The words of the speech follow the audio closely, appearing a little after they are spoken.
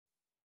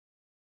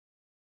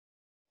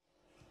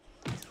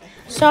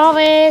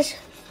Jarvis.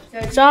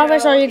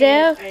 Jarvis, are you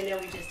there? I know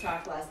we just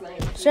talked last night.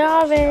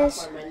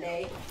 Jarvis. On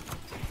Monday.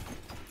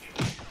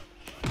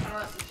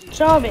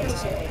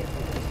 Jarvis.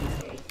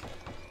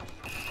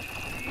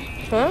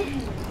 Huh?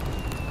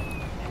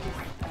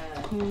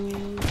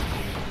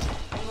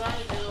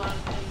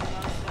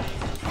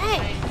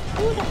 Hey,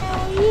 who the hell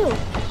are you?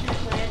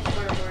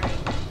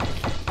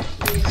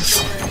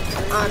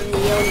 I'm the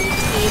only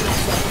team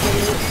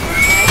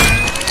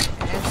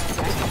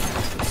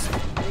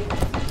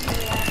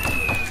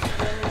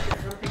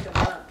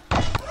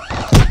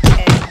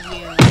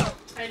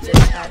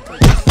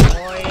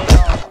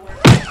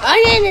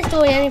I didn't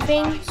destroy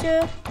anything,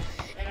 sir.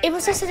 It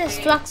was just a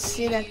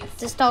destruction at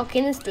the Stark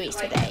Industries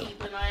today.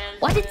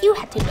 What did you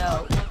have to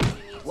know?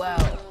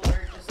 Well,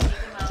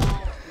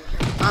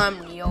 I'm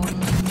the only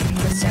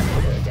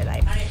assembler that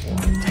I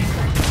performed.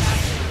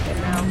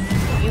 And now,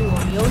 you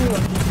are the only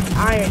one who's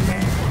Iron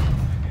Man.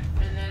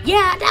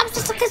 Yeah, that was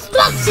just a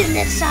construction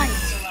that site.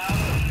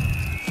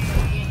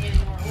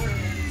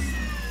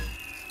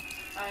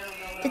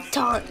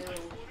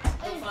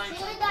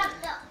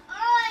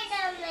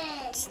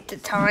 The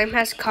time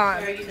has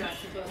come.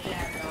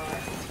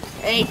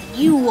 And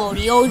you are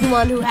the only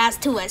one who has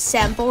to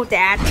assemble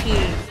that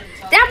team.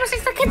 That was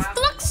just a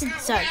construction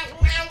site.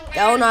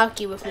 Don't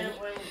argue with me.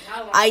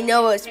 I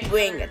know a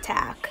spring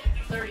attack.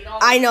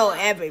 I know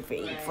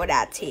everything for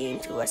that team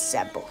to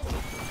assemble.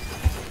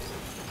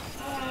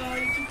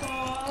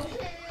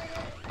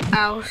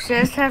 I'll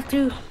just have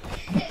to...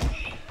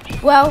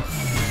 Well,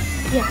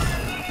 yeah.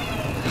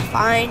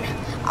 Fine.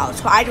 I'll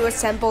try to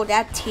assemble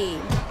that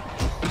team.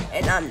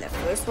 And I'm the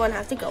first one to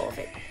have to go with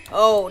it.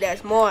 Oh,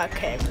 there's more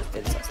characters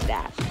than just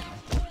that.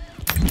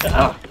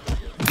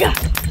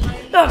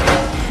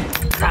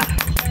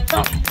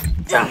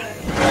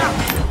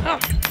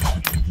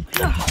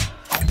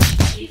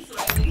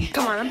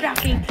 Come on, I'm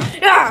blocking.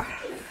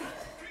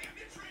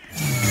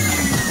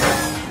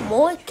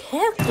 More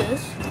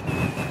characters?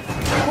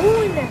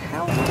 Who in the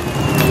hell?